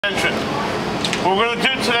What we're going to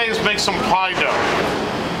do today is make some pie dough.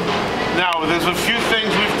 Now, there's a few things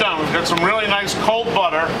we've done. We've got some really nice cold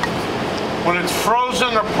butter. When it's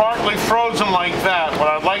frozen or partly frozen like that, what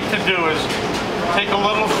I'd like to do is take a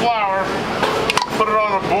little flour, put it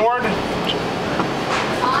on a board,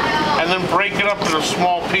 and then break it up into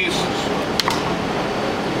small pieces.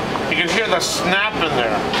 You can hear the snap in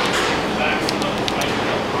there.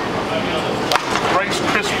 Rice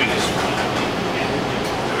Krispies.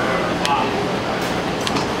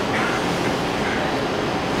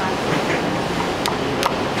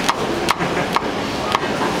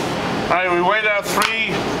 All right, we weighed out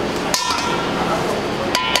 3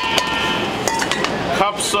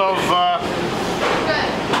 cups of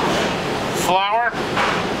flour.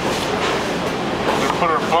 We put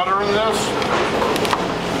our butter in this.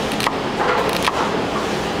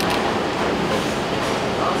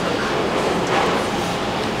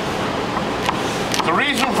 The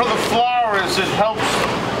reason for the flour is it helps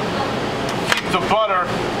keep the butter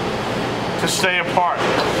to stay apart,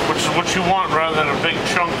 which is what you want rather than a big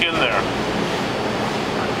chunk in there.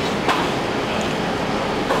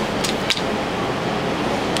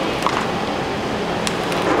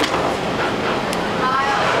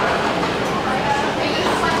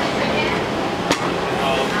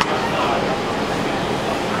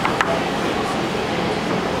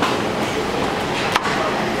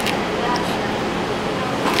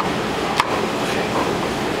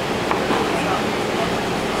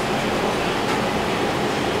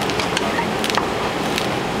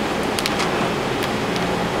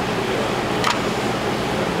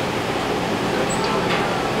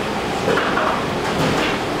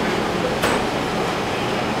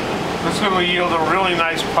 This is going to yield a really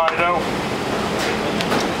nice pie dough.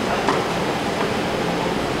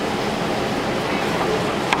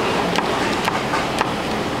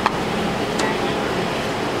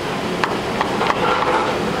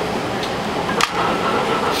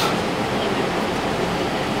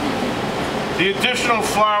 The additional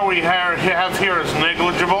flour we have here is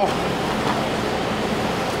negligible.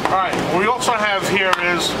 All right, what we also have here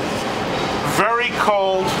is very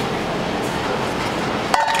cold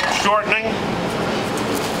shortening.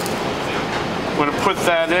 I'm going to put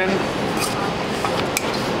that in.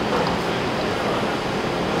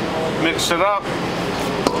 Mix it up.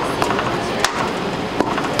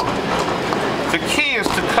 The key is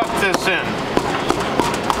to cut this in.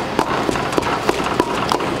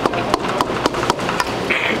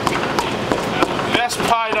 Best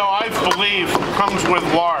pie dough, I believe, comes with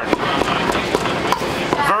lard.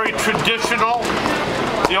 Very traditional.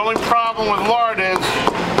 The only problem with lard is,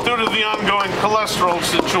 due to the ongoing cholesterol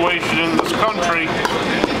situation in this country,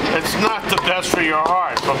 it's not the best for your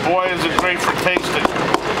heart, but boy is it great for tasting.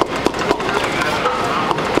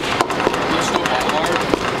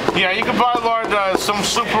 Yeah, you can buy lard at some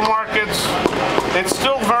supermarkets. It's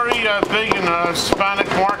still very big in Hispanic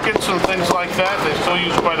markets and things like that. They still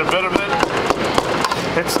use quite a bit of it.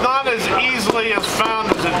 It's not as easily as found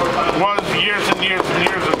as it was years and years and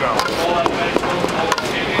years ago.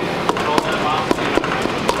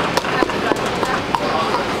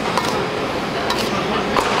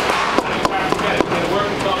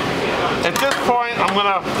 At this point, I'm going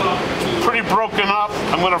to, pretty broken up,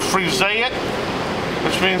 I'm going to frise it,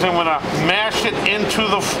 which means I'm going to mash it into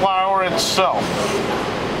the flour itself.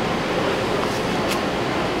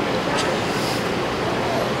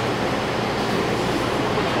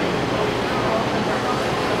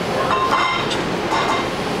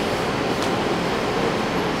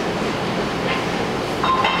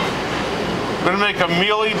 I'm going to make a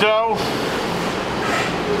mealy dough.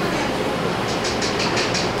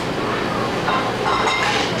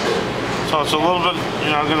 So it's a little bit,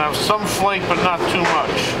 going to have some flake, but not too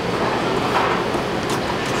much.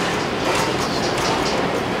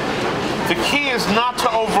 The key is not to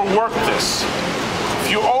overwork this.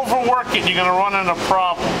 If you overwork it, you're going to run into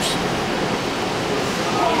problems.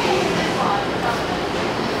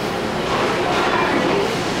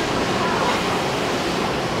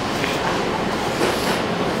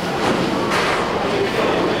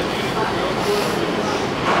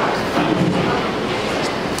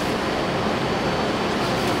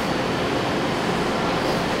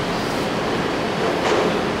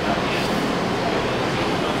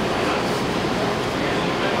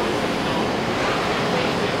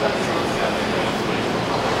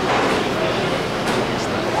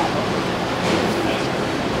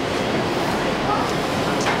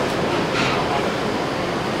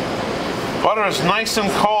 Butter is nice and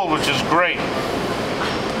cold, which is great.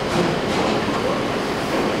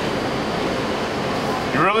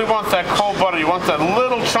 You really want that cold butter. You want that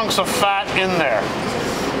little chunks of fat in there.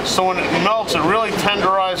 So when it melts, it really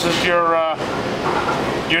tenderizes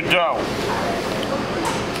your dough.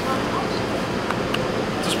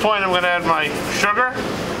 At this point, I'm going to add my sugar,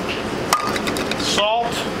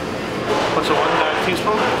 salt. What's it, 1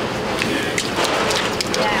 teaspoon?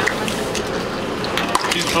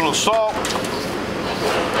 Teaspoon of salt.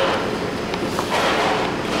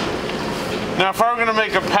 Now, if I were going to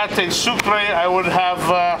make a pâté sucré, I would have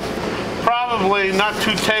probably not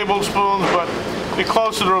 2 tablespoons, but be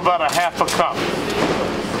closer to about a half a cup.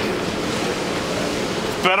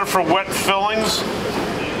 Better for wet fillings,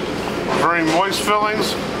 very moist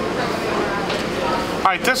fillings. All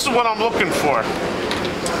right, this is what I'm looking for.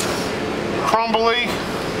 Crumbly,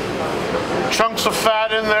 chunks of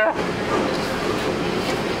fat in there.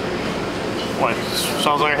 Boy,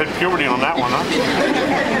 sounds like I hit puberty on that one, huh?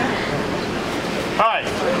 All right,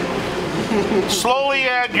 slowly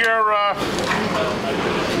add your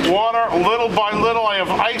water little by little. I have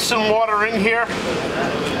ice and water in here.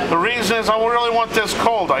 The reason is I really want this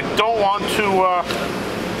cold. I don't want to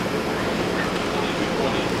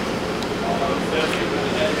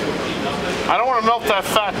melt that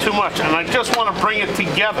fat too much, and I just want to bring it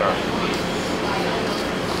together.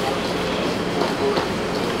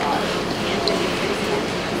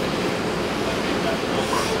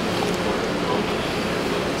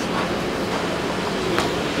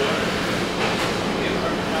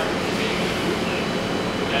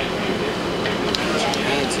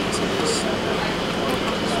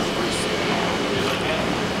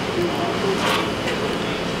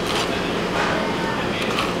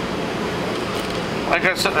 Like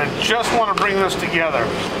I said, I just want to bring this together.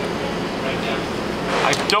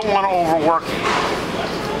 I don't want to overwork it.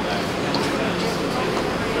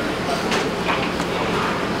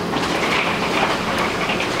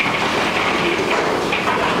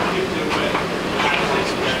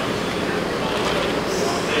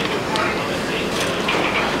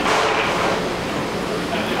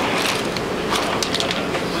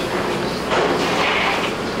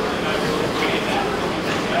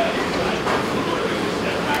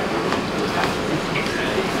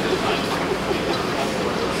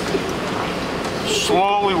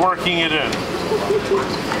 Slowly working it in. I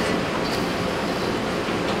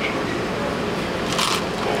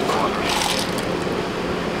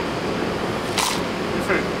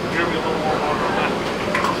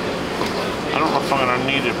don't know if I'm going to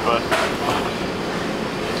need it, but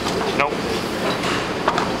nope.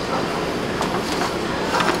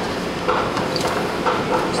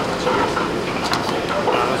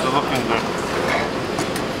 This is looking good.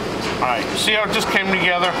 Alright, see how it just came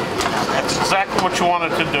together? That's exactly what you wanted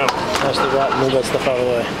to do. That's the rotten, move that stuff out of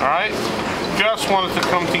the way. Alright? Just want it to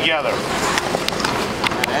come together.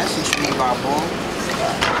 That's interesting about ball.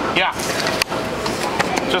 Yeah.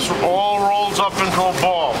 Just all rolls up into a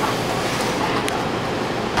ball.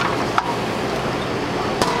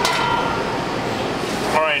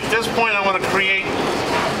 Alright, at this point I want to create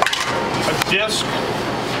a disc.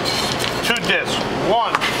 2 discs.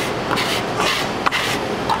 One.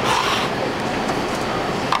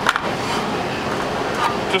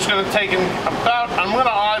 Just going to take I'm going to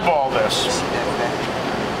eyeball this.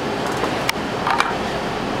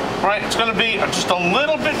 Right, it's going to be just a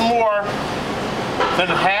little bit more than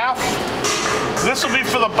half. This will be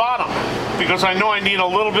for the bottom, because I know I need a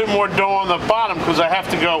little bit more dough on the bottom because I have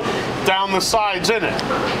to go down the sides in it.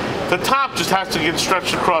 The top just has to get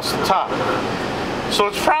stretched across the top. So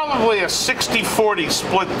it's probably a 60-40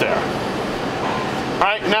 split there. All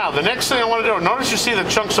right, now the next thing I want to do, notice you see the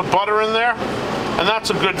chunks of butter in there? And that's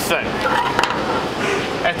a good thing.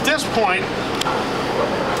 At this point,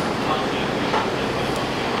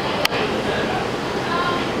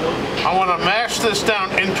 I want to mash this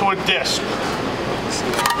down into a disc.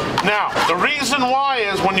 Now, the reason why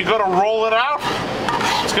is when you go to roll it out,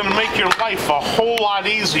 it's going to make your life a whole lot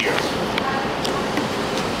easier.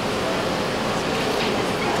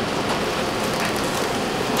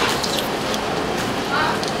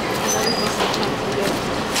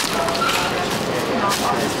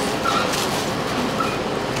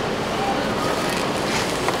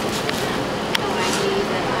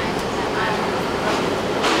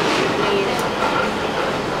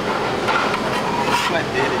 I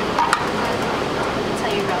did it. I'll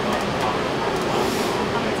tell you about that.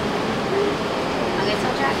 Okay,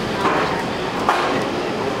 tell Jack.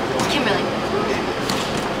 Kimberly.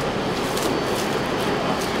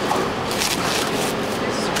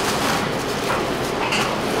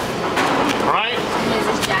 All right?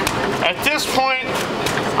 At this point,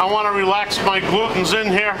 I want to relax my glutens in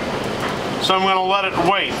here, so I'm going to let it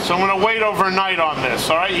wait. So I'm going to wait overnight on this,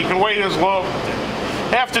 all right? You can wait as low.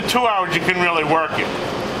 After 2 hours, you can really work it.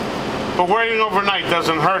 but waiting overnight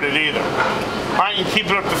doesn't hurt it either. All right, you can keep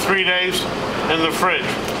it up to 3 days in the fridge.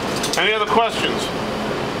 Any other questions?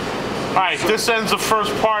 All right, this ends the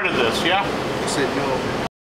first part of this, yeah? I said no.